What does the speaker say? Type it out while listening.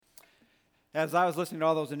As I was listening to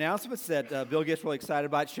all those announcements that Bill gets really excited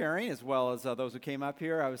about sharing, as well as those who came up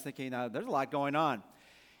here, I was thinking there's a lot going on.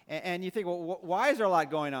 And you think, well, why is there a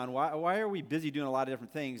lot going on? Why are we busy doing a lot of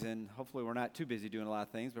different things? And hopefully we're not too busy doing a lot of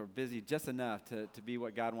things, but we're busy just enough to be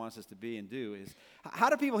what God wants us to be and do. Is how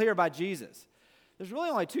do people hear about Jesus? There's really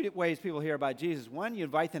only two ways people hear about Jesus. One, you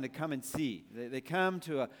invite them to come and see. They come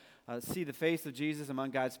to see the face of Jesus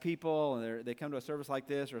among God's people, and they come to a service like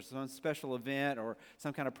this or some special event or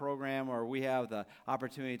some kind of program where we have the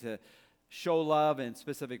opportunity to show love in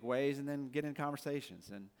specific ways and then get in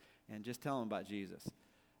conversations and just tell them about Jesus.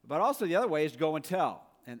 But also the other way is to go and tell,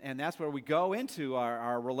 and that's where we go into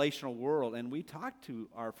our relational world, and we talk to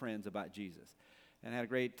our friends about Jesus. And I had a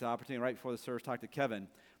great opportunity right before the service to talk to Kevin,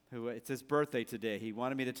 who it's his birthday today. He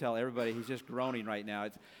wanted me to tell everybody. He's just groaning right now.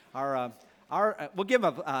 It's we'll give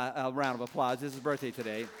him a round of applause. This is his birthday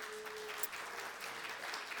today.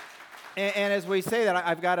 And as we say that,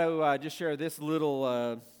 I've got to just share this little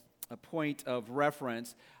a point of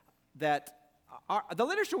reference that the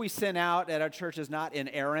literature we send out at our church is not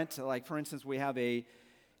inerrant. Like, for instance, we have a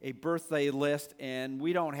birthday list, and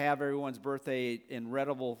we don't have everyone's birthday in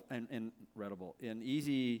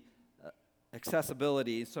easy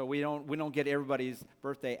accessibility, so we don't get everybody's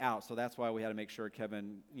birthday out. So that's why we had to make sure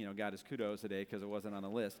Kevin, got his kudos today because it wasn't on the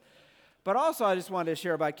list. But also, I just wanted to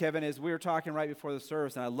share about Kevin is we were talking right before the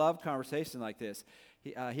service, and I love conversations like this.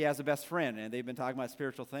 He has a best friend, and they've been talking about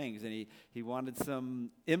spiritual things, and he wanted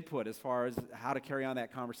some input as far as how to carry on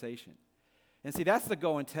that conversation. And see, that's the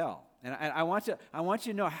go and tell. And I want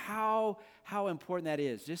you to know how important that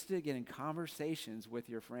is, just to get in conversations with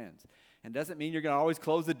your friends. And doesn't mean you're going to always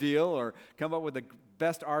close the deal or come up with the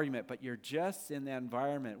best argument, but you're just in that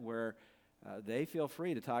environment where they feel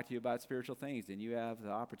free to talk to you about spiritual things, and you have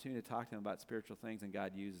the opportunity to talk to them about spiritual things, and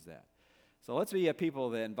God uses that. So let's be a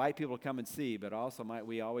people that invite people to come and see, but also might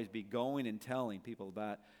we always be going and telling people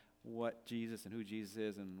about what Jesus and who Jesus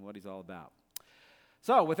is and what he's all about.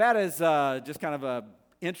 So with that as just kind of a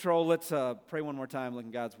intro, let's pray one more time, look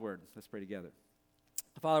in God's Word. Let's pray together.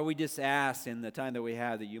 Father, we just ask in the time that we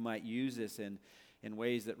have that you might use this in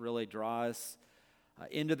ways that really draw us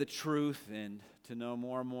into the truth and to know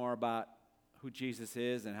more and more about who Jesus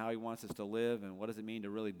is and how he wants us to live and what does it mean to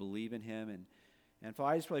really believe in him. And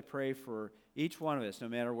Father, I just really pray for each one of us, no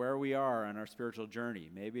matter where we are on our spiritual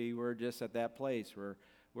journey. Maybe we're just at that place where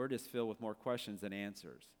we're just filled with more questions than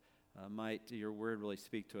answers. Might your word really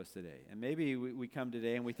speak to us today? And maybe we come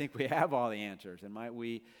today and we think we have all the answers, and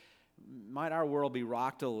might our world be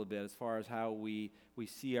rocked a little bit as far as how we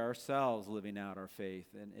see ourselves living out our faith,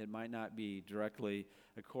 and it might not be directly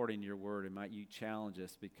according to your word. It might you challenge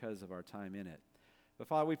us because of our time in it. But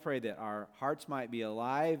Father, we pray that our hearts might be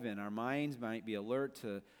alive and our minds might be alert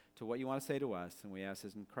to what you want to say to us, and we ask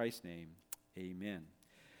this in Christ's name, amen.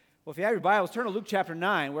 Well, if you have your Bibles, turn to Luke chapter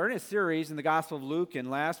 9. We're in a series in the Gospel of Luke,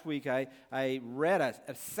 and last week I read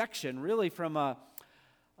a section really from a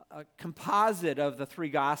composite of the three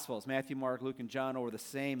Gospels, Matthew, Mark, Luke, and John, over the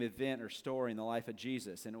same event or story in the life of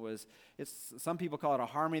Jesus. And some people call it a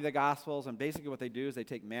harmony of the Gospels, and basically what they do is they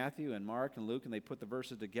take Matthew and Mark and Luke and they put the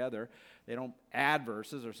verses together. They don't add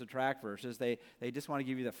verses or subtract verses. They just want to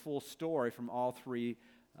give you the full story from all three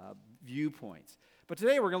viewpoints. But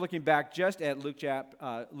today we're going to be looking back just at Luke,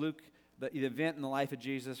 the event in the life of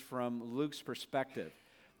Jesus from Luke's perspective.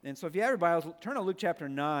 And so if you have your Bibles, turn to Luke chapter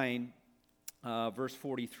 9, verse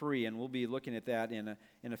 43, and we'll be looking at that in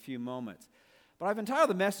a few moments. But I've entitled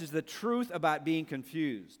the message, The Truth About Being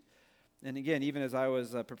Confused. And again, even as I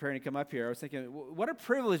was preparing to come up here, I was thinking, what a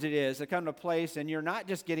privilege it is to come to a place and you're not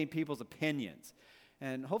just getting people's opinions.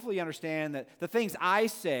 And hopefully you understand that the things I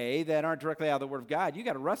say that aren't directly out of the Word of God, you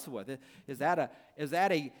got to wrestle with it. Is that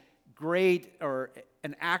a great or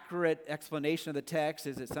an accurate explanation of the text?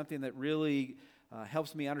 Is it something that really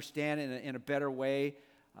helps me understand it in a better way?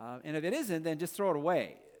 And if it isn't, then just throw it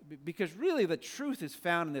away. Because really the truth is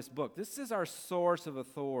found in this book. This is our source of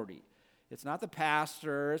authority. It's not the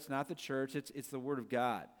pastor, it's not the church, it's the Word of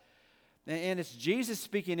God. And it's Jesus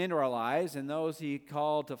speaking into our lives, and those he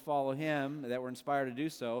called to follow him that were inspired to do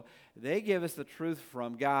so, they give us the truth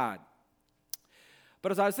from God.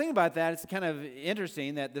 But as I was thinking about that, it's kind of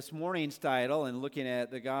interesting that this morning's title and looking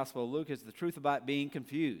at the Gospel of Luke is The Truth About Being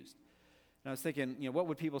Confused. And I was thinking, what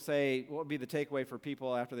would people say, what would be the takeaway for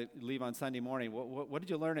people after they leave on Sunday morning? What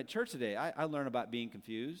did you learn at church today? I learned about being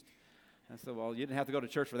confused. I said, well, you didn't have to go to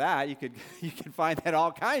church for that. You can find that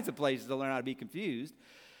all kinds of places to learn how to be confused.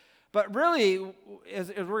 But really, as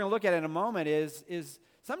we're going to look at it in a moment, is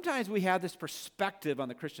sometimes we have this perspective on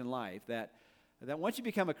the Christian life that once you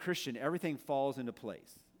become a Christian, everything falls into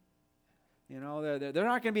place. There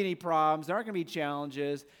aren't going to be any problems. There aren't going to be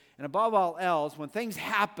challenges. And above all else, when things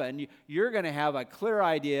happen, you're going to have a clear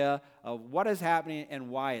idea of what is happening and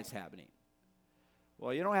why it's happening.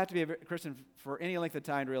 Well, you don't have to be a Christian for any length of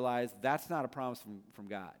time to realize that's not a promise from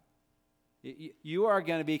God. You are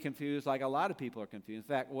going to be confused like a lot of people are confused.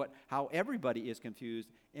 In fact, how everybody is confused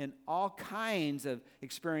in all kinds of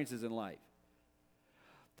experiences in life.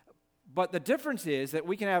 But the difference is that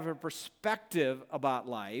we can have a perspective about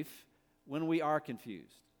life when we are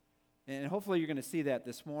confused. And hopefully you're going to see that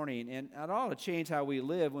this morning. And it ought to change how we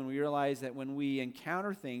live when we realize that when we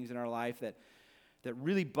encounter things in our life that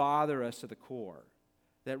really bother us to the core,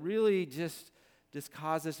 that really just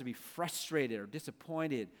cause us to be frustrated or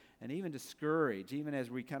disappointed and even discouraged, even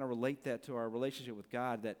as we kind of relate that to our relationship with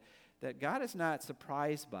God, that God is not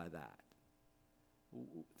surprised by that.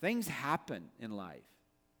 Things happen in life,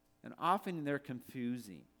 and often they're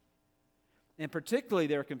confusing. And particularly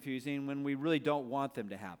they're confusing when we really don't want them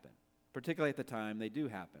to happen, particularly at the time they do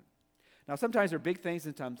happen. Now, sometimes they're big things,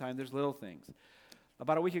 and sometimes there's little things.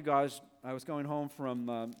 About a week ago, I was going home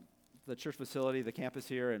from the church facility, the campus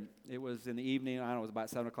here, and it was in the evening. I don't know, it was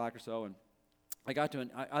about 7 o'clock or so, and I got to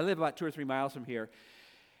I live about 2 or 3 miles from here,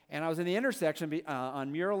 and I was in the intersection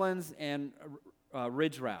on Muirlands and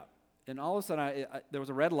Ridge Route, and all of a sudden there was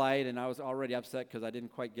a red light, and I was already upset because I didn't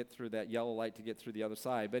quite get through that yellow light to get through the other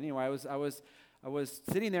side. But anyway, I was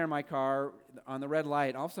sitting there in my car on the red light,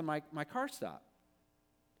 and all of a sudden my car stopped.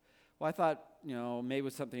 Well, I thought, maybe it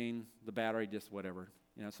was something, the battery, just whatever,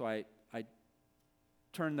 so I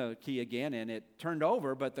turned the key again, and it turned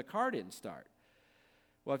over, but the car didn't start.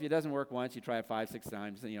 Well, if it doesn't work once, you try it 5, 6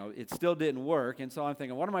 times, it still didn't work. And so I'm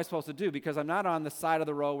thinking, what am I supposed to do? Because I'm not on the side of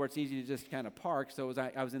the road where it's easy to just kind of park. So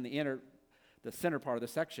I was in the center part of the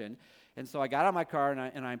section. And so I got out of my car,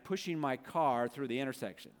 and I'm pushing my car through the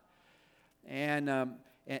intersection. And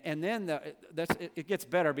then it gets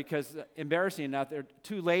better because, embarrassing enough, there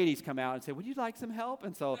 2 ladies come out and say, would you like some help?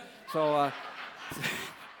 And so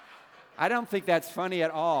I don't think that's funny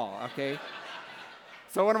at all, okay?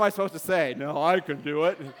 So what am I supposed to say? No, I can do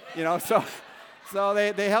it. So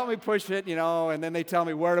they help me push it, and then they tell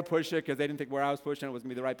me where to push it because they didn't think where I was pushing it was going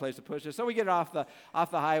to be the right place to push it. So we get it off the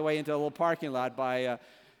highway into a little parking lot by,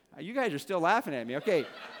 you guys are still laughing at me, okay.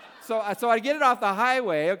 So I get it off the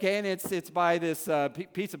highway, okay, and it's by this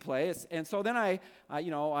pizza place. And so then I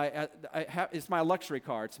have, it's my luxury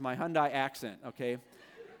car. It's my Hyundai Accent, okay.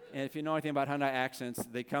 And if you know anything about Hyundai Accents,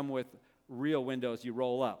 they come with real windows you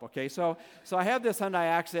roll up, okay? So I have this Hyundai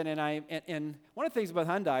Accent, and one of the things about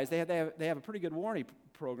Hyundai is they have a pretty good warranty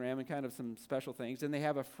program and kind of some special things, and they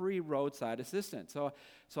have a free roadside assistance. So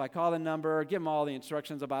I call the number, give them all the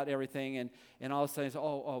instructions about everything, and all of a sudden,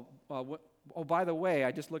 oh, by the way,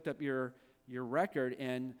 I just looked up your record,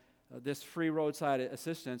 and this free roadside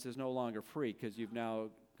assistance is no longer free because you've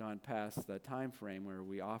now gone past the time frame where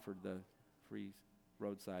we offered the free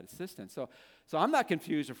roadside assistance. So I'm not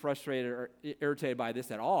confused or frustrated or irritated by this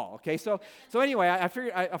at all, okay? So anyway, I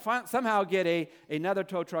figured I somehow get another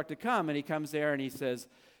tow truck to come, and he comes there, and he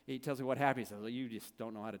tells me what happened. He says, well, you just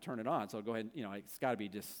don't know how to turn it on, so go ahead, it's got to be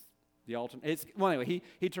just the alternate. Well, anyway,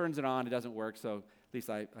 he turns it on, it doesn't work, so at least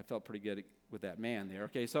I felt pretty good with that man there,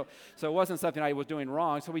 okay? So it wasn't something I was doing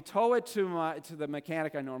wrong, so we tow it to the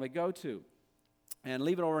mechanic I normally go to, and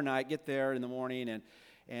leave it overnight, get there in the morning,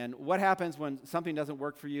 and what happens when something doesn't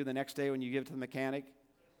work for you the next day when you give it to the mechanic?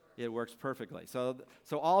 It works perfectly. So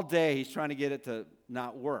all day he's trying to get it to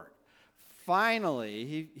not work.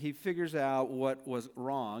 Finally, he figures out what was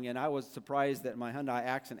wrong, and I was surprised that my Hyundai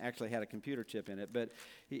Accent actually had a computer chip in it, but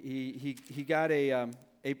he got a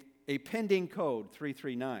pending code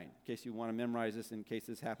 339, in case you want to memorize this, in case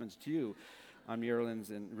this happens to you on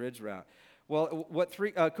Muirlands and Ridge Route. Well, what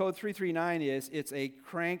code 339 is, it's a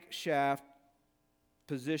crankshaft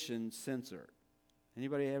position sensor.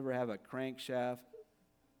 Anybody ever have a crankshaft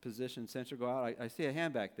position sensor go out? I see a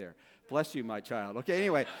hand back there. Bless you, my child. Okay,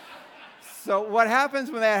 anyway. So what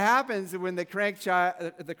happens when that happens, when the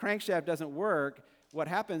crankshaft doesn't work, what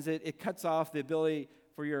happens, it cuts off the ability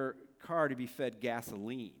for your car to be fed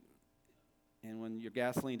gasoline. And when your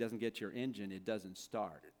gasoline doesn't get your engine, it doesn't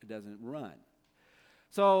start. It doesn't run.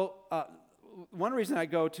 So one reason I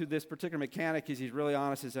go to this particular mechanic is he's really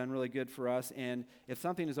honest, he's done really good for us, and if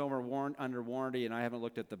something is under warranty and I haven't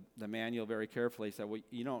looked at the manual very carefully, he said, well,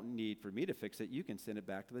 you don't need for me to fix it, you can send it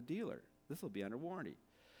back to the dealer. This will be under warranty.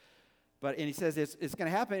 And he says it's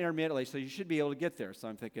going to happen intermittently, so you should be able to get there. So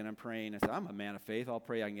I'm thinking, I'm praying, I said, I'm a man of faith, I'll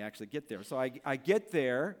pray I can actually get there. So I get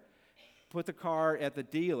there, put the car at the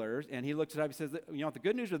dealer's, and he looks it up, he says, the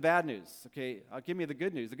good news or the bad news? Okay, I'll give you the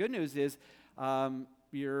good news. The good news is,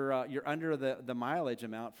 you're under the mileage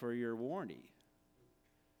amount for your warranty.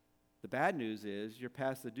 The bad news is you're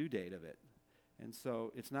past the due date of it. And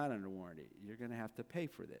so it's not under warranty. You're going to have to pay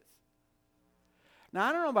for this. Now,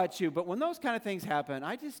 I don't know about you, but when those kind of things happen,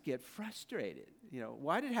 I just get frustrated.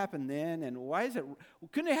 Why did it happen then? And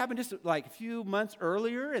couldn't it happen just like a few months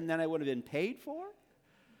earlier and then I would have been paid for?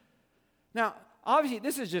 Now, obviously,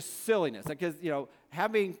 this is just silliness because,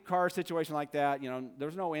 having a car situation like that,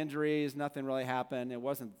 there's no injuries, nothing really happened. It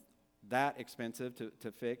wasn't that expensive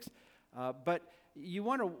to fix. But you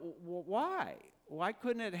wonder, why? Why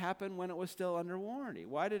couldn't it happen when it was still under warranty?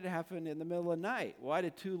 Why did it happen in the middle of the night? Why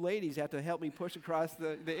did two ladies have to help me push across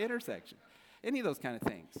the intersection? Any of those kind of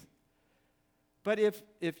things. But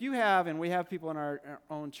if you have, and we have people in our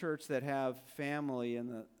own church that have family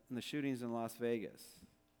in the shootings in Las Vegas,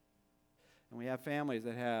 and we have families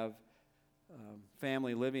that have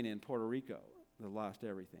family living in Puerto Rico that lost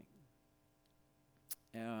everything.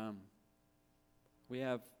 We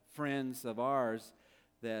have friends of ours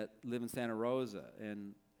that live in Santa Rosa,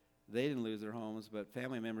 and they didn't lose their homes, but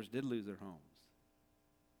family members did lose their homes.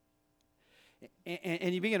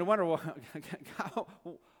 And you begin to wonder, well,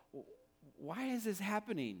 why is this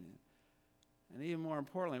happening? And even more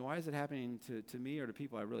importantly, why is it happening to me or to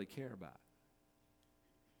people I really care about?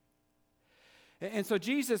 And so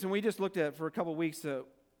Jesus, and we just looked at for a couple of weeks,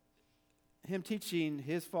 him teaching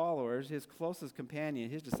his followers, his closest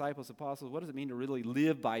companion, his disciples, apostles, what does it mean to really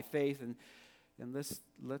live by faith? And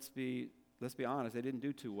let's be honest, they didn't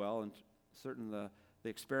do too well in certain the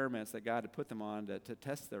experiments that God had put them on to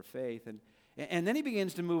test their faith. And then he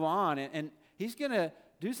begins to move on, and he's going to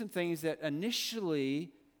do some things that initially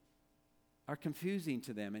are confusing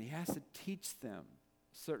to them, and he has to teach them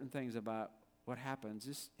certain things about what happens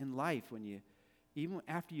just in life even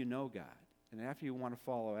after you know God and after you want to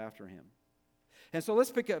follow after him. And so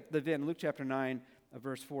let's pick up the event in Luke chapter 9,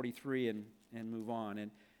 verse 43, and move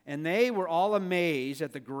on. And they were all amazed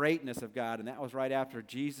at the greatness of God. And that was right after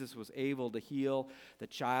Jesus was able to heal the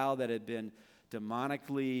child that had been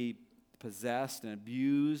demonically possessed and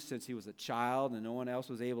abused since he was a child, and no one else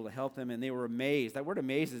was able to help them. And they were amazed. That word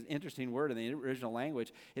amazed is an interesting word in the original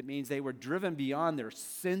language. It means they were driven beyond their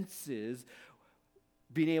senses,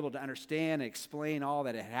 being able to understand and explain all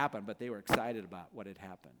that had happened, but they were excited about what had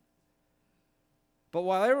happened. But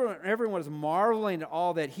while everyone was marveling at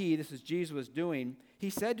all that this is Jesus, was doing, he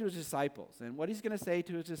said to his disciples, and what he's going to say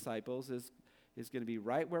to his disciples is going to be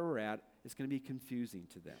right where we're at. It's going to be confusing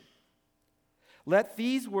to them. Let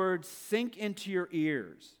these words sink into your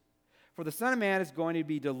ears, for the Son of Man is going to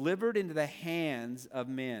be delivered into the hands of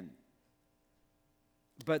men.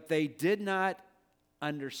 But they did not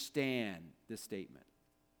understand this statement.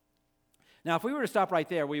 Now, if we were to stop right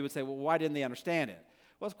there, we would say, well, why didn't they understand it?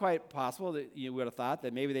 Well, it's quite possible that you would have thought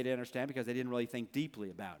that maybe they didn't understand because they didn't really think deeply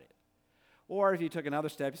about it. Or if you took another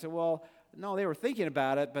step, you said, well, no, they were thinking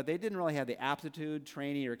about it, but they didn't really have the aptitude,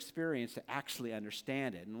 training, or experience to actually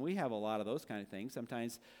understand it. And we have a lot of those kind of things.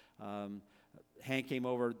 Sometimes Hank came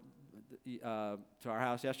over to our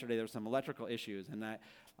house yesterday. There were some electrical issues, and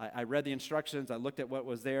I read the instructions. I looked at what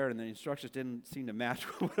was there, and the instructions didn't seem to match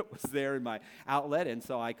what was there in my outlet, and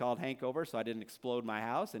so I called Hank over so I didn't explode my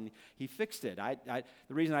house, and he fixed it. The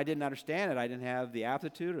reason I didn't understand it, I didn't have the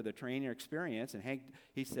aptitude or the training or experience, and Hank,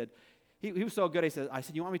 he said, he was so good, I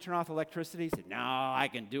said, you want me to turn off electricity? He said, no, I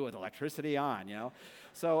can do it with electricity on,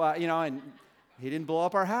 So, and he didn't blow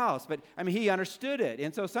up our house, but, he understood it.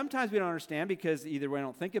 And so sometimes we don't understand because either we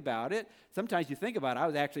don't think about it. Sometimes you think about it. I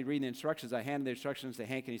was actually reading the instructions. I handed the instructions to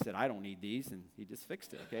Hank, and he said, I don't need these, and he just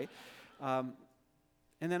fixed it, okay? And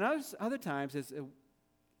then other times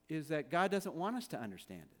is that God doesn't want us to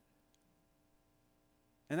understand it.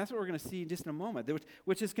 And that's what we're going to see just in a moment,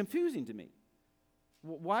 which is confusing to me.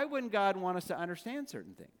 Why wouldn't God want us to understand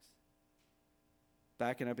certain things?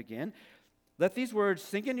 Backing up again. Let these words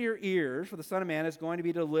sink into your ears, for the Son of Man is going to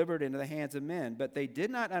be delivered into the hands of men. But they did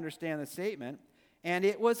not understand the statement, and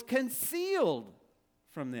it was concealed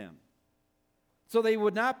from them, so they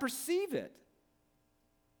would not perceive it.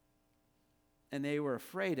 And they were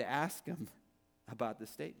afraid to ask him about the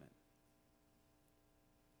statement.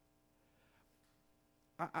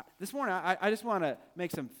 This morning, I just want to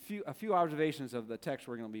make a few observations of the text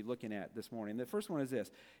we're going to be looking at this morning. The first one is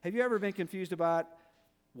this. Have you ever been confused about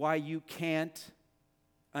why you can't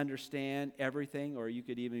understand everything, or you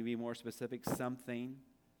could even be more specific, something?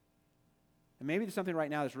 And maybe there's something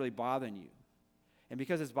right now that's really bothering you. And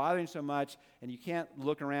because it's bothering you so much, and you can't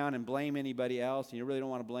look around and blame anybody else, and you really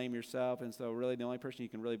don't want to blame yourself, and so really the only person you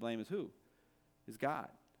can really blame is who? Is God.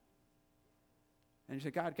 And you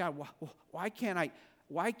say, God, why can't I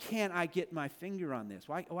why can't I get my finger on this?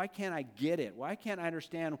 Why can't I get it? Why can't I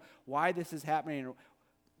understand why this is happening?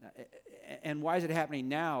 And why is it happening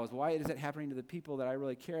now? Why is it happening to the people that I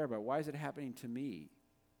really care about? Why is it happening to me?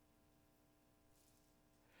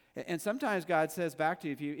 And sometimes God says back to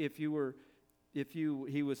you, if He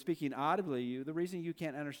was speaking audibly to you, the reason you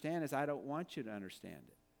can't understand is I don't want you to understand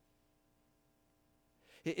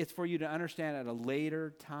it. It's for you to understand at a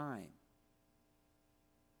later time.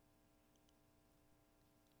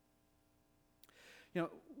 You know,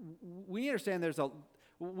 we understand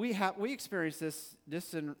we experience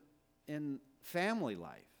this in family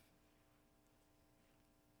life.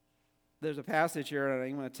 There's a passage here, and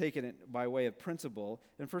I'm going to take it by way of principle.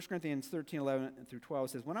 In 1 Corinthians 13:11-12, it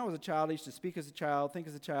says, "When I was a child, I used to speak as a child, think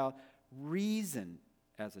as a child, reason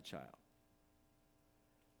as a child."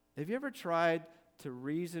 Have you ever tried to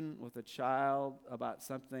reason with a child about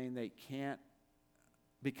something they can't,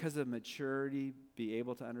 because of maturity, be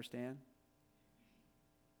able to understand?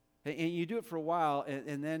 And you do it for a while,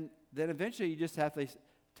 and then eventually you just have to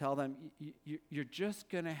tell them, you're just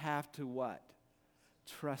going to have to what?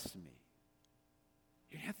 Trust me.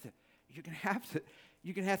 You're going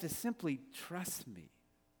to have to simply trust me.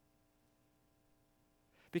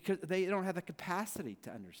 Because they don't have the capacity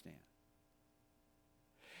to understand.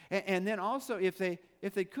 And then also, if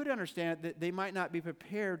they could understand it, they might not be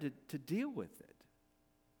prepared to deal with it.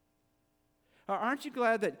 Aren't you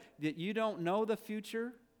glad that you don't know the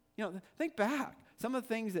future? You know, think back. Some of the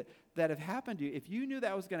things that have happened to you, if you knew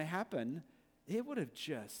that was going to happen, it would have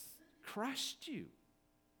just crushed you.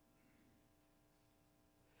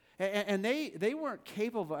 And they weren't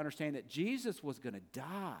capable of understanding that Jesus was going to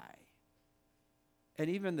die. And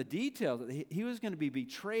even the details, that he was going to be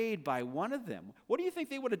betrayed by one of them. What do you think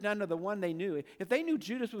they would have done to the one they knew? If they knew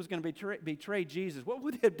Judas was going to betray Jesus, what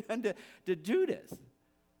would they have done to Judas?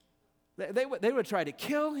 They would have tried to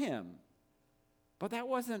kill him. But that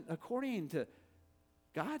wasn't according to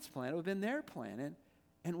God's plan. It would have been their plan.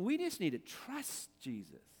 And we just need to trust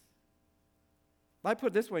Jesus. I put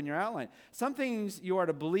it this way in your outline. Some things you are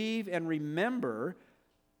to believe and remember,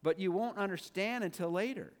 but you won't understand until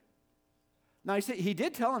later. Now, he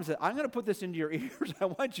did tell him, I'm going to put this into your ears. I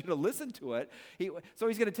want you to listen to it. So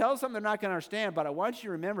he's going to tell us something they're not going to understand, but I want you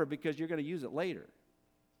to remember because you're going to use it later.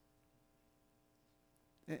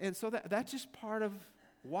 And so that's just part of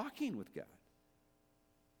walking with God.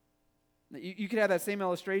 You could have that same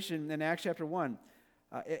illustration in Acts chapter 1.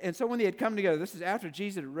 And so when they had come together, this is after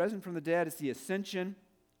Jesus had risen from the dead, it's the ascension,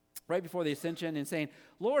 right before the ascension, and saying,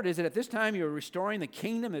 Lord, is it at this time you're restoring the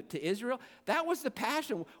kingdom to Israel? That was the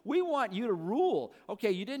passion. We want you to rule.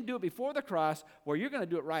 Okay, you didn't do it before the cross, well, you're going to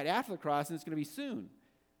do it right after the cross, and it's going to be soon.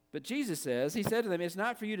 But Jesus says, he said to them, it's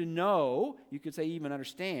not for you to know, you could say even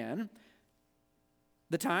understand,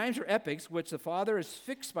 the times or epochs which the Father has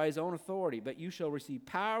fixed by his own authority, but you shall receive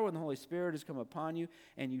power when the Holy Spirit has come upon you,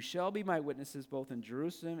 and you shall be my witnesses both in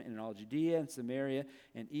Jerusalem and in all Judea and Samaria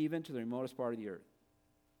and even to the remotest part of the earth.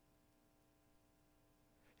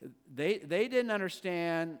 They didn't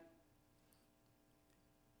understand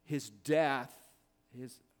his death,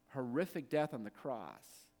 his horrific death on the cross,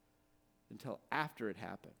 until after it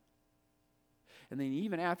happened. And then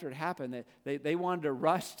even after it happened, they wanted to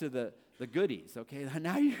rush to the goodies. Okay,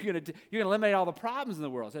 now you're going to eliminate all the problems in the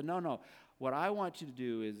world. I said, no. What I want you to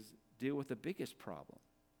do is deal with the biggest problem,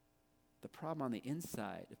 the problem on the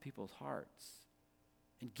inside of people's hearts,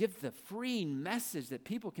 and give the freeing message that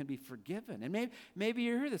people can be forgiven. And maybe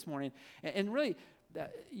you're here this morning, and really,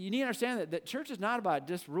 you need to understand that church is not about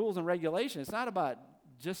just rules and regulations. It's not about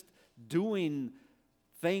just doing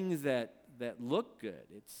things that look good.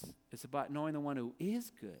 It's about knowing the one who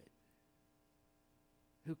is good,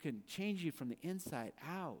 who can change you from the inside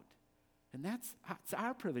out. And it's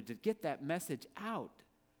our privilege to get that message out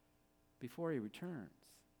before he returns.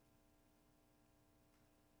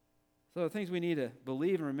 So the things we need to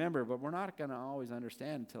believe and remember, but we're not going to always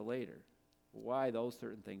understand until later why those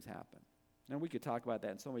certain things happen. And we could talk about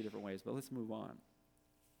that in so many different ways, but let's move on.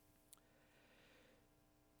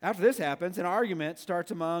 After this happens, an argument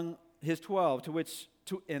starts among his 12,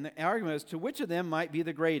 and the argument is to which of them might be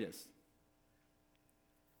the greatest.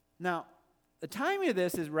 Now, the timing of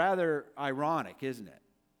this is rather ironic, isn't it?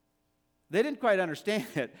 They didn't quite understand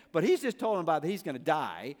it, but he's just told them about that he's going to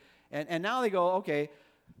die, and now they go, okay,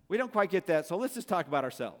 we don't quite get that, so let's just talk about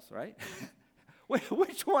ourselves, right?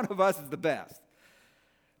 Which one of us is the best?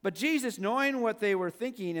 But Jesus, knowing what they were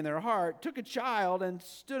thinking in their heart, took a child and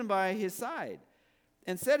stood him by his side,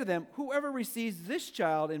 and said to them, whoever receives this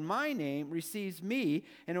child in my name receives me,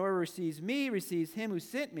 and whoever receives me receives him who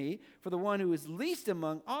sent me. For the one who is least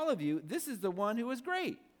among all of you, this is the one who is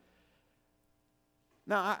great.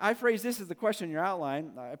 Now, I phrased this as the question in your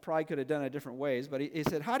outline. I probably could have done it different ways, but he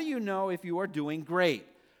said, how do you know if you are doing great?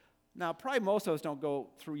 Now, probably most of us don't go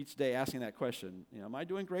through each day asking that question. Am I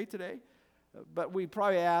doing great today? But we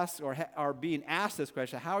probably ask or are being asked this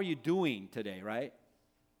question, how are you doing today, right?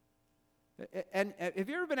 And if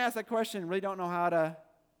you've ever been asked that question and really don't know how to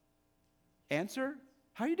answer,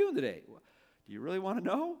 how are you doing today? Do you really want to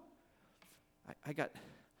know? I got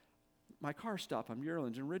my car stopped on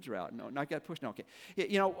Muirlands and Ridge Route. No, not got pushed. No, okay.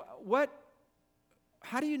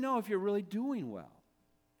 How do you know if you're really doing well?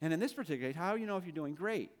 And in this particular case, how do you know if you're doing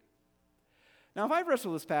great? Now, if I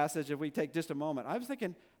wrestle this passage, if we take just a moment, I was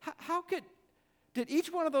thinking, did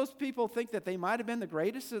each one of those people think that they might have been the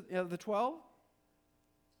greatest of the 12?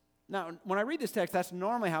 Now, when I read this text, that's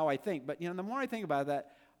normally how I think. But, the more I think about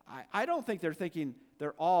that, I don't think they're thinking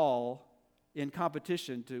they're all in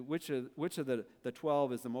competition to which of the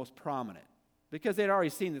 12 is the most prominent. Because they'd already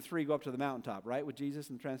seen the 3 go up to the mountaintop, right, with Jesus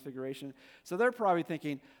and the Transfiguration. So they're probably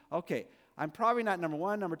thinking, okay, I'm probably not number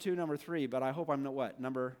 1, number 2, number 3, but I hope I'm not what?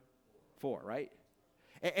 Number 4, right?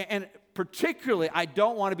 And particularly, I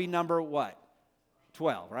don't want to be number what?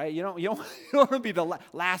 12, right? You don't want to be the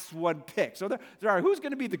last one picked. So there are who's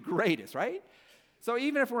going to be the greatest, right? So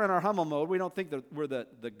even if we're in our humble mode, we don't think that we're the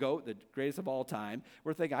GOAT, the greatest of all time.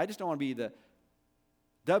 We're thinking, I just don't want to be the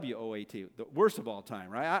WOAT, the worst of all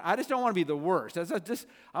time, right? I just don't want to be the worst.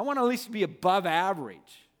 I want to at least be above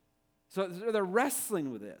average. So they're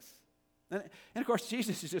wrestling with this. And of course,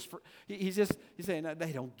 Jesus is he's saying, no,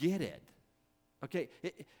 they don't get it. Okay?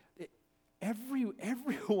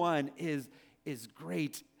 Everyone is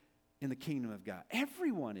great in the kingdom of God.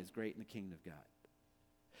 Everyone is great in the kingdom of God.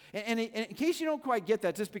 And in case you don't quite get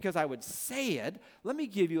that, just because I would say it, let me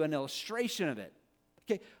give you an illustration of it.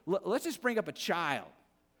 Okay, let's just bring up a child.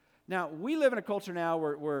 Now, we live in a culture now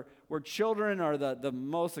where children are the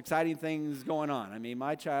most exciting things going on. I mean,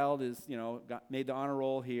 my child is, made the honor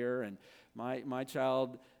roll here, and my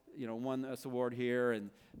child, won this award here, and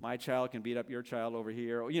my child can beat up your child over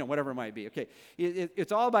here, or, whatever it might be. Okay,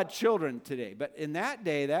 it's all about children today. But in that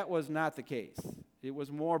day, that was not the case. It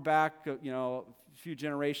was more back, a few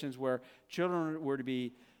generations where children were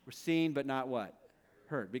seen but not what?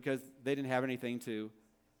 Heard, because they didn't have anything to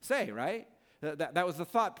say, right? That was the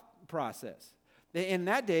thought process. In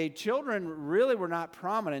that day, children really were not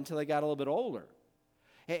prominent until they got a little bit older.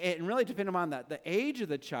 And really, depending on the age of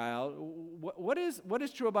the child, what is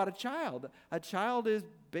true about a child? A child is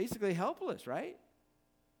basically helpless, right?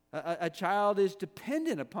 A child is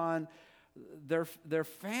dependent upon their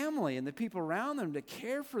family and the people around them to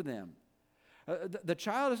care for them. The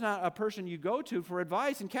child is not a person you go to for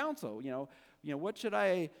advice and counsel. What should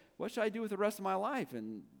I do with the rest of my life?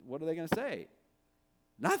 And what are they going to say?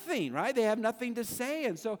 Nothing, right? They have nothing to say,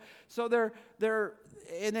 and so they're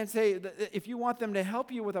and then say if you want them to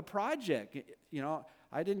help you with a project,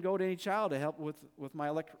 I didn't go to any child to help with my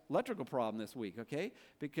electrical problem this week, okay?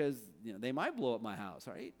 Because they might blow up my house,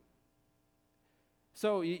 right?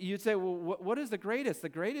 So you'd say, well, what is the greatest? The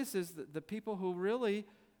greatest is the people who really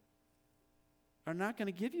are not going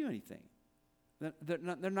to give you anything. They're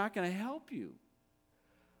not going to help you.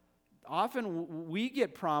 Often we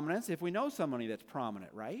get prominence if we know somebody that's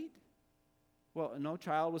prominent, right? Well, no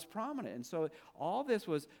child was prominent. And so all this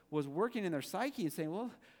was working in their psyche and saying,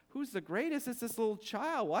 well, who's the greatest? It's this little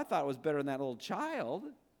child. Well, I thought it was better than that little child.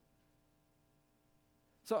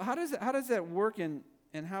 So how does that work in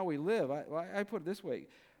how we live? I put it this way.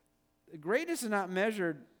 Greatness is not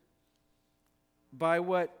measured by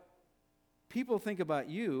what people think about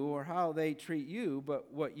you or how they treat you,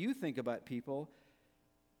 but what you think about people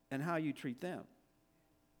and how you treat them.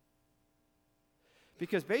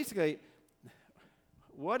 Because basically,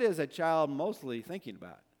 what is a child mostly thinking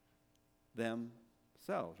about?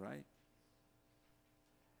 Themselves, right?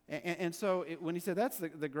 And so when he said that's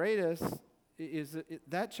the greatest,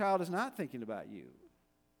 that child is not thinking about you.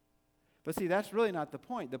 But see, that's really not the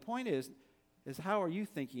point. The point is how are you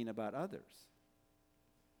thinking about others?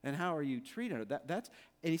 And how are you treating her?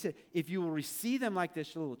 And he said, if you will receive them like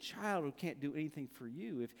this little child who can't do anything for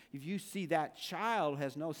you, if you see that child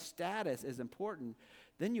has no status as important,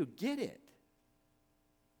 then you get it.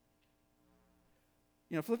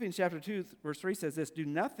 Philippians chapter 2, verse 3 says this, do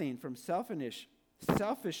nothing from selfishness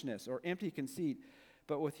or empty conceit,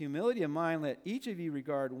 but with humility of mind, let each of you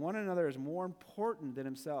regard one another as more important than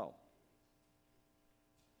himself.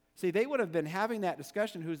 See, they would have been having that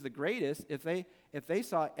discussion, who's the greatest, if they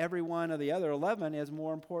saw every one of the other 11 as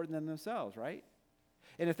more important than themselves, right?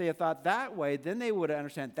 And if they had thought that way, then they would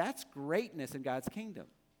understand that's greatness in God's kingdom.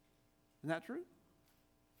 Isn't that true?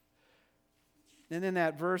 And then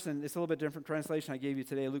that verse, and it's a little bit different translation I gave you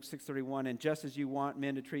today, Luke 6:31, and just as you want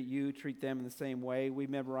men to treat you, treat them in the same way. We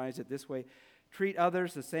memorized it this way. Treat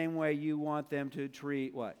others the same way you want them to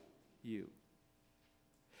treat what? You.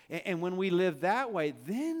 And when we live that way,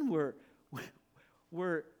 then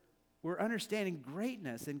we're understanding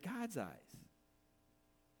greatness in God's eyes.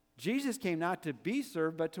 Jesus came not to be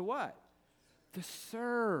served, but to what? To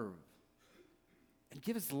serve and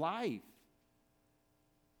give his life.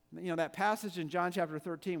 You know, that passage in John chapter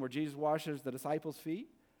 13 where Jesus washes the disciples' feet.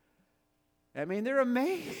 I mean, they're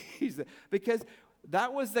amazed because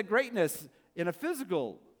that was the greatness in a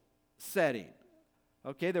physical setting.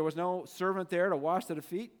 Okay, there was no servant there to wash the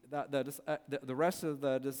feet, the rest of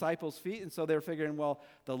the disciples' feet, and so they're figuring, well,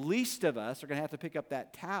 the least of us are going to have to pick up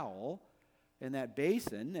that towel in that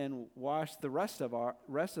basin and wash the rest of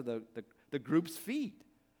the group's feet.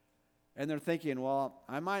 And they're thinking, well,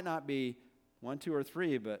 I might not be 1, 2, or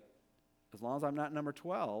 3, but as long as I'm not number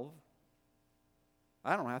 12,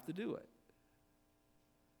 I don't have to do it.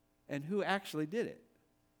 And who actually did it?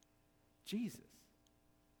 Jesus.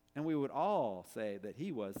 And we would all say that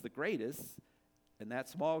he was the greatest in that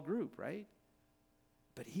small group, right?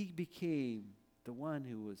 But he became the one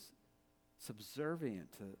who was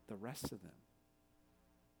subservient to the rest of them.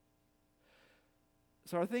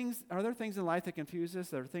 So are there things in life that confuse us?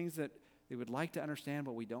 Are there things that we would like to understand,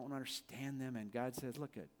 but we don't understand them? And God says,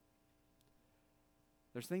 look,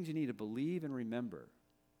 there's things you need to believe and remember,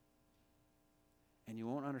 and you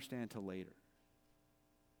won't understand till later.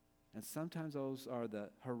 And sometimes those are the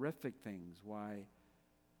horrific things why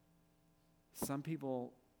some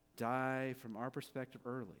people die from our perspective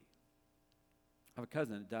early. I have a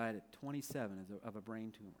cousin that died at 27 of a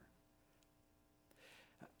brain tumor.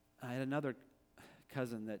 I had another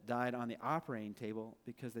cousin that died on the operating table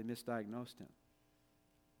because they misdiagnosed him.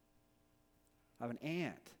 I have an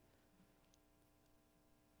aunt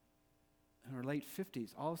in her late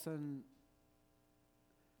 50s, all of a sudden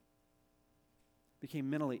became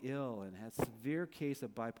mentally ill and had a severe case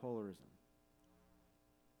of bipolarism.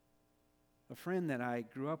 A friend that I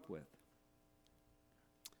grew up with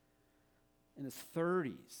in his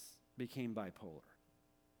 30s became bipolar,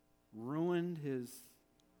 ruined his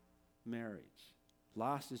marriage,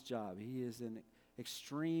 lost his job. He is in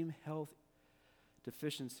extreme health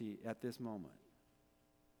deficiency at this moment.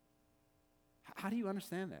 How do you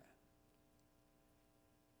understand that?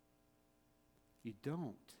 You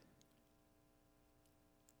don't.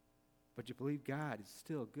 But you believe God is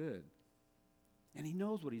still good. And he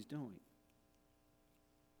knows what he's doing.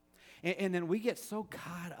 And then we get so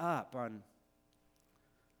caught up on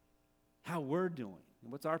how we're doing.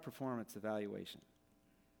 What's our performance evaluation?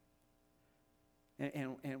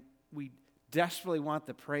 And we desperately want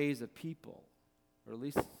the praise of people, or at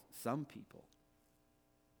least some people.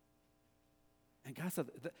 And God said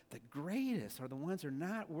the greatest are the ones who are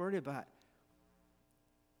not worried about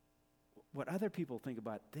what other people think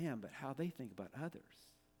about them, but how they think about others.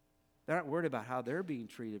 They're not worried about how they're being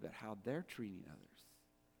treated, but how they're treating others.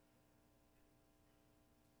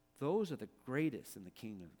 Those are the greatest in the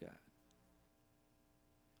kingdom of God.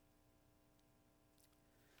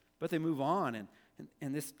 But they move on,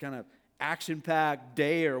 and this kind of action-packed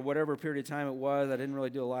day or whatever period of time it was, I didn't really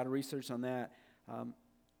do a lot of research on that. And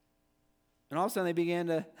all of a sudden they began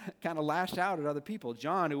to kind of lash out at other people.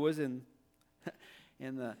 John, who was in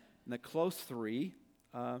the close three,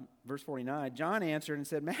 verse 49, John answered and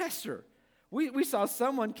said, Master, we saw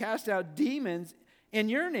someone cast out demons in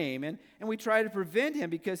your name, and we tried to prevent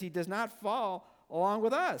him because he does not fall along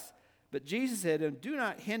with us. But Jesus said, do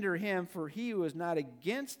not hinder him, for he who is not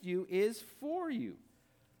against you is for you.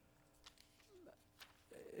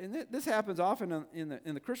 And this happens often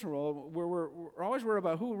in the Christian world, where we're always worried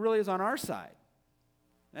about who really is on our side.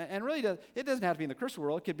 And really, it doesn't have to be in the Christian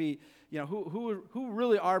world. It could be, who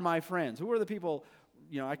really are my friends? Who are the people,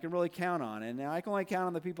 I can really count on? And I can only count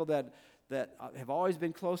on the people that have always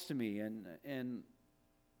been close to me. And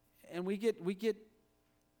we get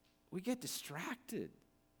distracted.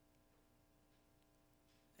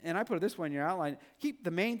 And I put it this way in your outline: keep the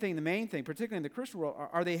main thing, particularly in the Christian world.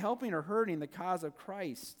 Are they helping or hurting the cause of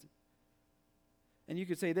Christ? And you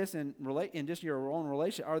could say this in just your own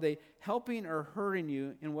relation. Are they helping or hurting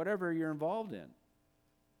you in whatever you're involved in?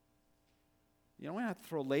 You don't have to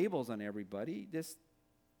throw labels on everybody. Just,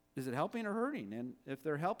 is it helping or hurting? And if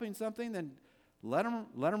they're helping something, then let them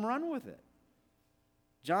run with it.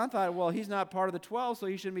 John thought, well, he's not part of the 12, so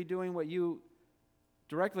he shouldn't be doing what you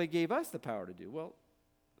directly gave us the power to do. Well,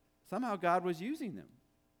 somehow God was using them.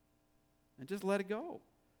 And just let it go.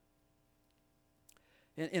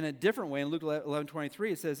 In a different way, in Luke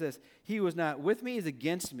 11:23, it says this: "He who is not with me is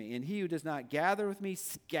against me, and he who does not gather with me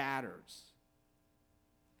scatters."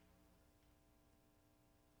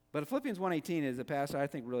 But Philippians 1:18 is a passage I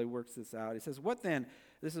think really works this out. It says, "What then?"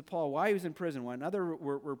 This is Paul. Why he was in prison? When another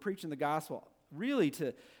were preaching the gospel, really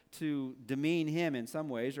to demean him in some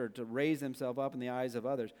ways, or to raise himself up in the eyes of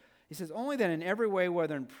others. He says, "Only that in every way,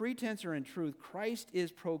 whether in pretense or in truth, Christ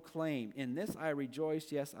is proclaimed. In this I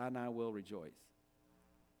rejoice, yes, and I will rejoice."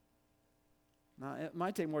 Now, it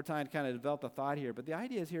might take more time to kind of develop the thought here, but the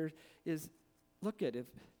idea here is, look at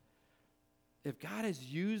if God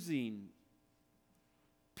is using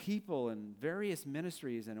people in various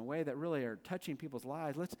ministries in a way that really are touching people's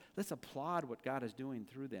lives, let's applaud what God is doing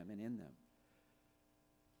through them and in them.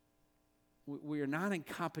 We are not in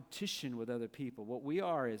competition with other people. What we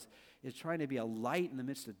are is trying to be a light in the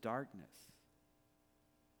midst of darkness.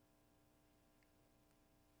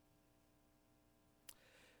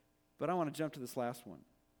 But I want to jump to this last one.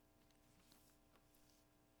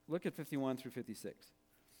 Look at 51 through 56.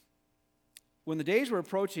 When the days were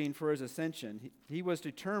approaching for his ascension, he was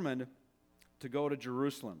determined to go to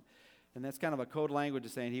Jerusalem. And that's kind of a code language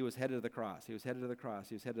of saying he was headed to the cross. He was headed to the cross.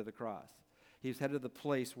 He was headed to the cross. He was headed to the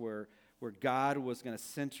place where God was going to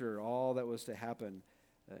center all that was to happen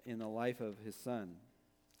in the life of his son.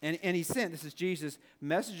 And he sent, this is Jesus,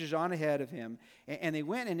 messengers on ahead of him, and they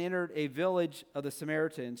went and entered a village of the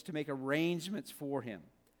Samaritans to make arrangements for him.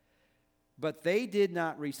 But they did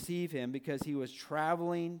not receive him because he was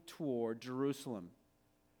traveling toward Jerusalem.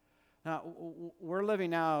 Now, we're living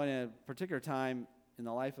now in a particular time in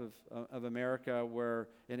the life of America where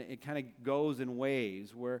it kind of goes in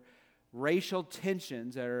waves, where racial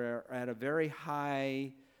tensions are at a very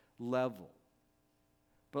high level.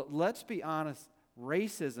 But let's be honest,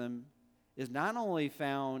 racism is not only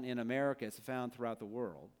found in America, it's found throughout the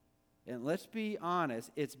world. And let's be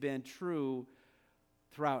honest, it's been true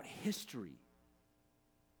throughout history.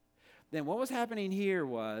 Then what was happening here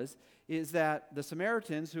is that the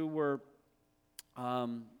Samaritans, who were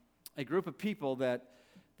a group of people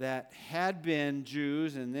that had been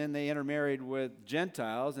Jews, and then they intermarried with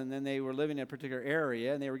Gentiles, and then they were living in a particular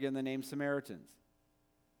area, and they were given the name Samaritans.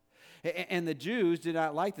 And the Jews did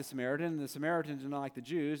not like the Samaritans, and the Samaritans did not like the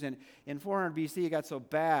Jews. And in 400 BC, it got so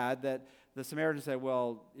bad that the Samaritans said,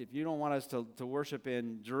 well, if you don't want us to worship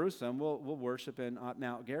in Jerusalem, we'll worship in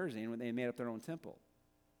Mount Gerizim, when they made up their own temple.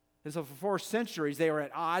 And so for 4 centuries, they were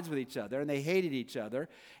at odds with each other, and they hated each other.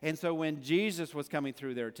 And so when Jesus was coming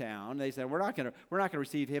through their town, they said, we're not going to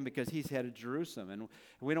receive him because he's headed to Jerusalem, and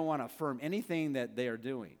we don't want to affirm anything that they are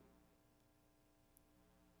doing.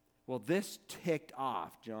 Well, this ticked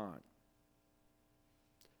off John.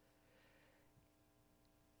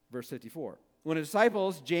 Verse 54. When the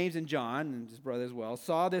disciples, James and John, and his brother as well,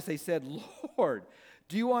 saw this, they said, Lord,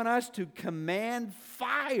 do you want us to command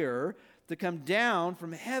fire to come down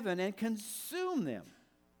from heaven and consume them?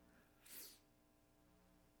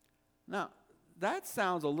 Now, that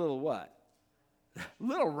sounds a little what? A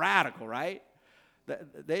little radical, right?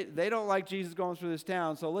 They don't like Jesus going through this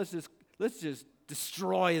town, so let's just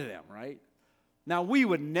destroy them, right? Now, we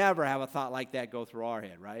would never have a thought like that go through our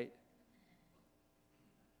head, right?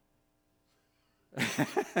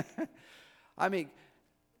 I mean,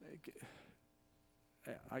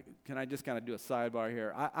 can I just kind of do a sidebar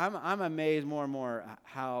here? I'm amazed more and more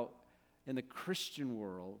how in the Christian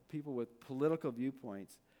world, people with political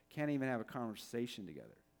viewpoints can't even have a conversation together.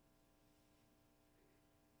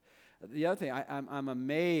 The other thing, I'm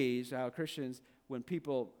amazed how Christians, when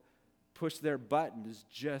people push their buttons,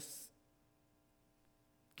 just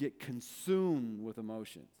get consumed with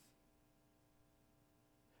emotions.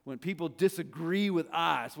 When people disagree with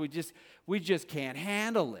us, we just can't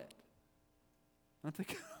handle it. I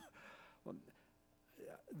think,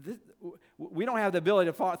 we don't have the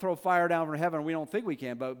ability to throw fire down from heaven. We don't think we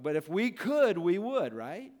can, but if we could, we would,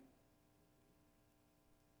 right?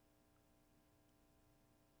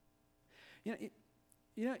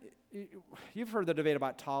 You've heard the debate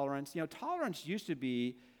about tolerance. Tolerance used to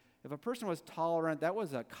be, if a person was tolerant, that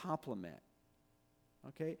was a compliment.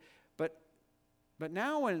 Okay, but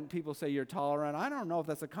now when people say you're tolerant, I don't know if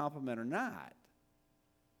that's a compliment or not.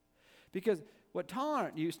 Because what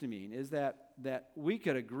tolerant used to mean is that we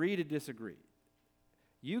could agree to disagree.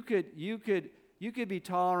 You could be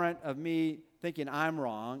tolerant of me thinking I'm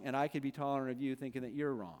wrong, and I could be tolerant of you thinking that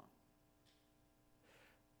you're wrong.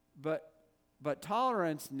 But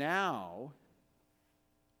tolerance now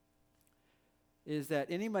is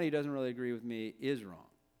that anybody who doesn't really agree with me is wrong.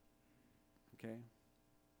 Okay?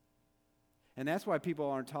 And that's why people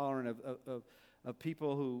aren't tolerant of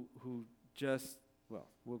people who just, well,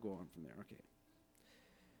 we'll go on from there. Okay.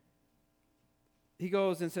 he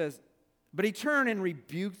goes and says, but he turned and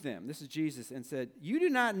rebuked them. This is Jesus, and said, you do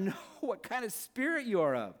not know what kind of spirit you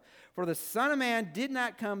are of. For the Son of Man did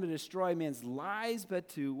not come to destroy men's lives, but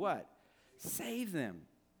to what? Save them.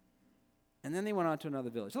 And then they went on to another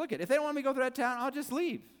village. Look, if they don't want me to go through that town, I'll just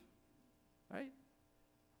leave. Right?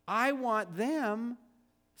 I want them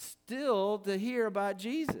still to hear about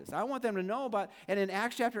Jesus. I want them to know about, and in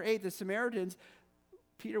Acts chapter 8, the Samaritans,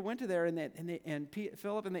 Peter went to there, and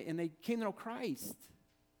Philip, and they came to know Christ.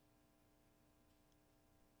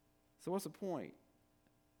 So what's the point?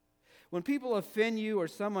 When people offend you or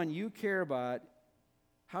someone you care about,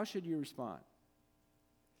 how should you respond?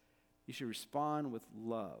 You should respond with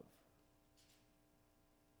love.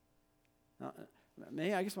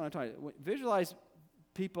 Now, I just want to tell you, visualize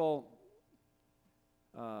people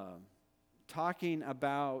talking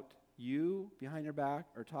about you behind their back,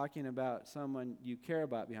 or talking about someone you care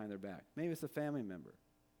about behind their back. Maybe it's a family member.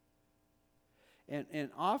 And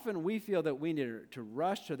often we feel that we need to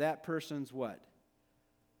rush to that person's what?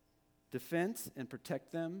 Defense, and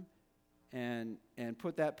protect them, and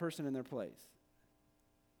put that person in their place.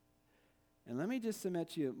 And let me just submit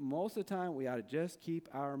to you, most of the time we ought to just keep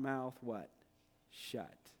our mouth what?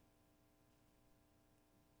 Shut.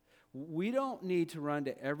 We don't need to run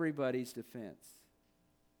to everybody's defense.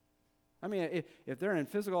 I mean, if they're in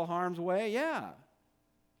physical harm's way, yeah.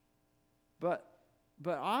 But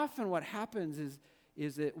often what happens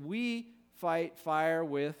is that we fight fire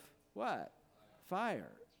with what?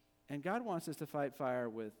 Fire. And God wants us to fight fire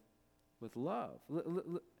with love.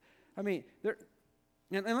 I mean,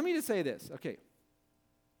 and let me just say this, okay.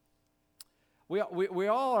 We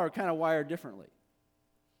all are kind of wired differently.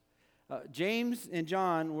 James and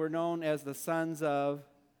John were known as the sons of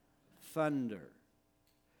thunder.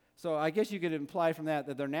 So I guess you could imply from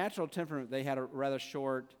that their natural temperament, they had a rather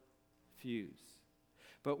short fuse.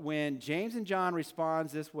 But when James and John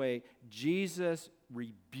responds this way, Jesus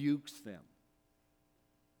rebukes them.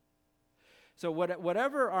 So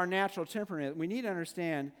whatever our natural temperament is, we need to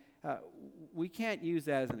understand we can't use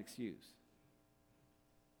that as an excuse.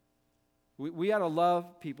 We ought to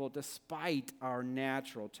love people despite our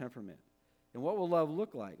natural temperament. And what will love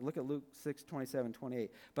look like? Look at Luke 6:27-28.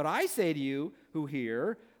 But I say to you who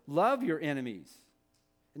hear, love your enemies.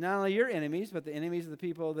 And not only your enemies, but the enemies of the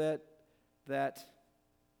people that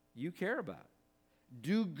you care about.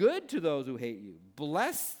 Do good to those who hate you.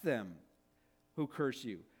 Bless them who curse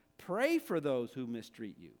you. Pray for those who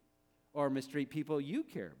mistreat you or mistreat people you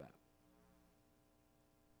care about.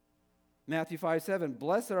 Matthew 5:7,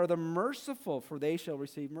 blessed are the merciful, for they shall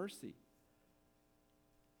receive mercy.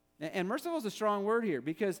 And merciful is a strong word here,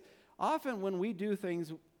 because often when we do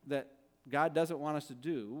things that God doesn't want us to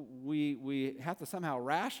do, we have to somehow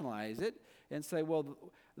rationalize it and say, well,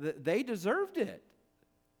 they deserved it.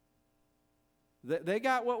 They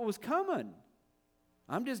got what was coming.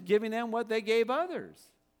 I'm just giving them what they gave others.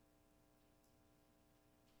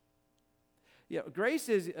 Yeah, grace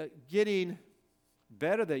is getting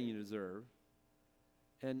better than you deserve,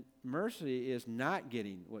 and mercy is not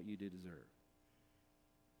getting what you do deserve.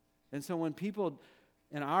 And so when people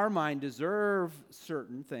in our mind deserve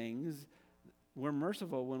certain things, we're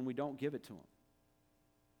merciful when we don't give it to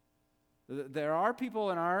them. There are people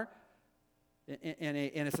in a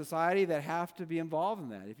society that have to be involved in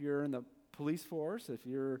that. If you're in the police force, if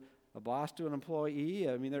you're a boss to an employee,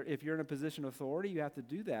 I mean, if you're in a position of authority, you have to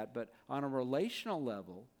do that. But on a relational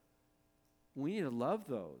level, we need to love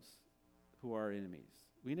those who are enemies.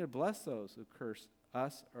 We need to bless those who curse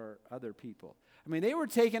us or other people. I mean, they were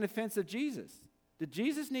taking offense of Jesus. Did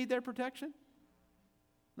Jesus need their protection?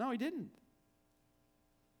 No, he didn't.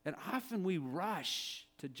 And often we rush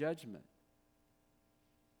to judgment.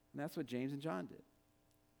 And that's what James and John did.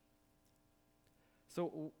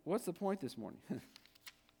 So what's the point this morning?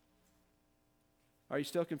 Are you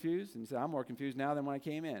still confused? And you say, I'm more confused now than when I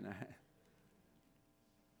came in.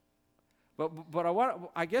 But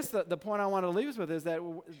I guess the point I want to leave us with is that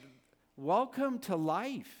welcome to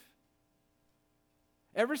life.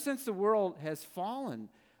 Ever since the world has fallen,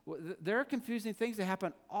 there are confusing things that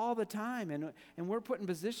happen all the time, and we're put in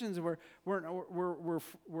positions where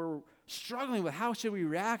we're struggling with how should we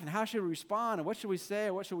react and how should we respond and what should we say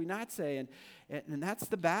and what should we not say, and that's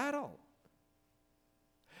the battle.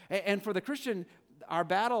 And for the Christian, our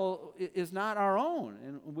battle is not our own,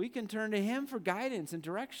 and we can turn to Him for guidance and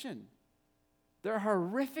direction. There are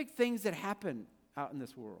horrific things that happen out in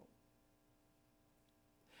this world.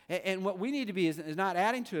 And what we need to be is not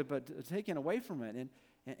adding to it, but taking away from it.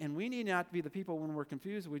 And we need not to be the people when we're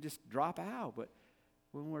confused, we just drop out. But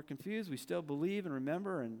when we're confused, we still believe and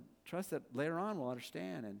remember and trust that later on we'll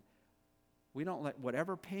understand. we don't let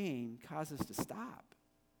whatever pain cause us to stop.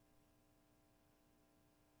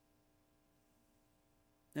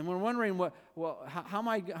 And we're wondering, how am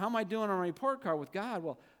I doing on a report card with God?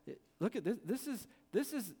 Well, look at this.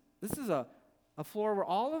 This is a floor where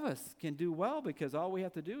all of us can do well, because all we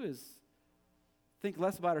have to do is think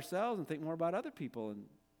less about ourselves and think more about other people and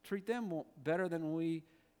treat them better than we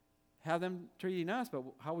have them treating us, but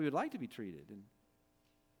how we would like to be treated.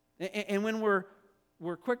 And when we're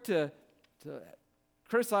quick to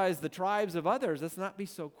criticize the tribes of others, let's not be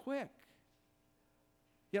so quick.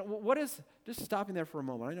 What is, just stopping there for a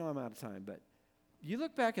moment, I know I'm out of time, but you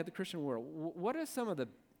look back at the Christian world, what are some of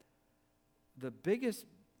the biggest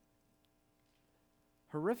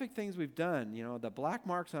horrific things we've done? The black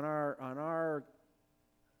marks on our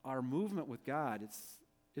movement with God.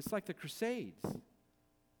 It's like the Crusades,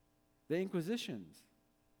 the Inquisitions,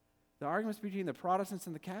 the arguments between the Protestants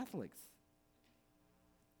and the Catholics.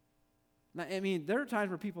 Now, I mean, there are times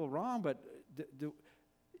where people are wrong, but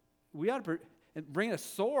we ought to bring a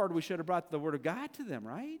sword. We should have brought the Word of God to them,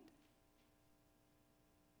 right?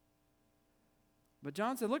 But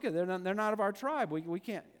John said, look, they're not of our tribe. We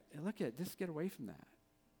can't, just get away from that.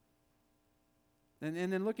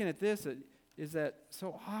 And then looking at this, is that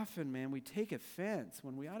so often, man, we take offense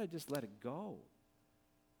when we ought to just let it go.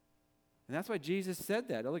 And that's why Jesus said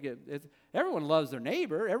that. Look at it, everyone loves their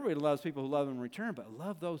neighbor. Everybody loves people who love them in return, but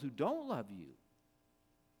love those who don't love you.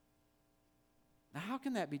 Now, how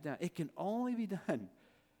can that be done? It can only be done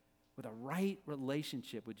with a right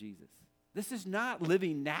relationship with Jesus. This is not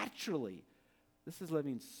living naturally. This is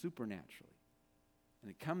living supernaturally. And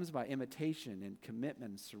it comes by imitation and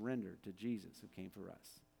commitment and surrender to Jesus who came for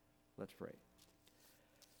us. Let's pray.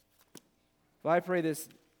 Well, I pray this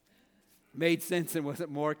made sense and wasn't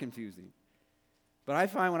more confusing. But I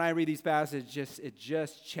find when I read these passages, it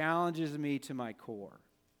just challenges me to my core.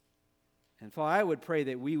 And Father, I would pray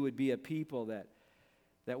that we would be a people that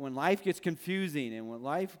when life gets confusing and when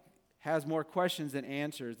life has more questions than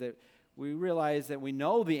answers, that we realize that we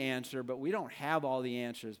know the answer, but we don't have all the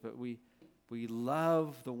answers, but we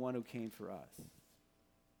love the one who came for us.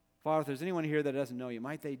 Father, if there's anyone here that doesn't know you,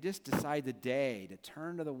 might they just decide today to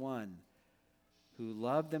turn to the one who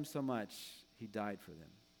loved them so much, he died for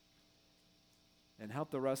them. And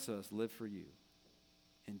help the rest of us live for you.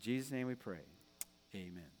 In Jesus' name we pray.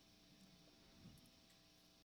 Amen.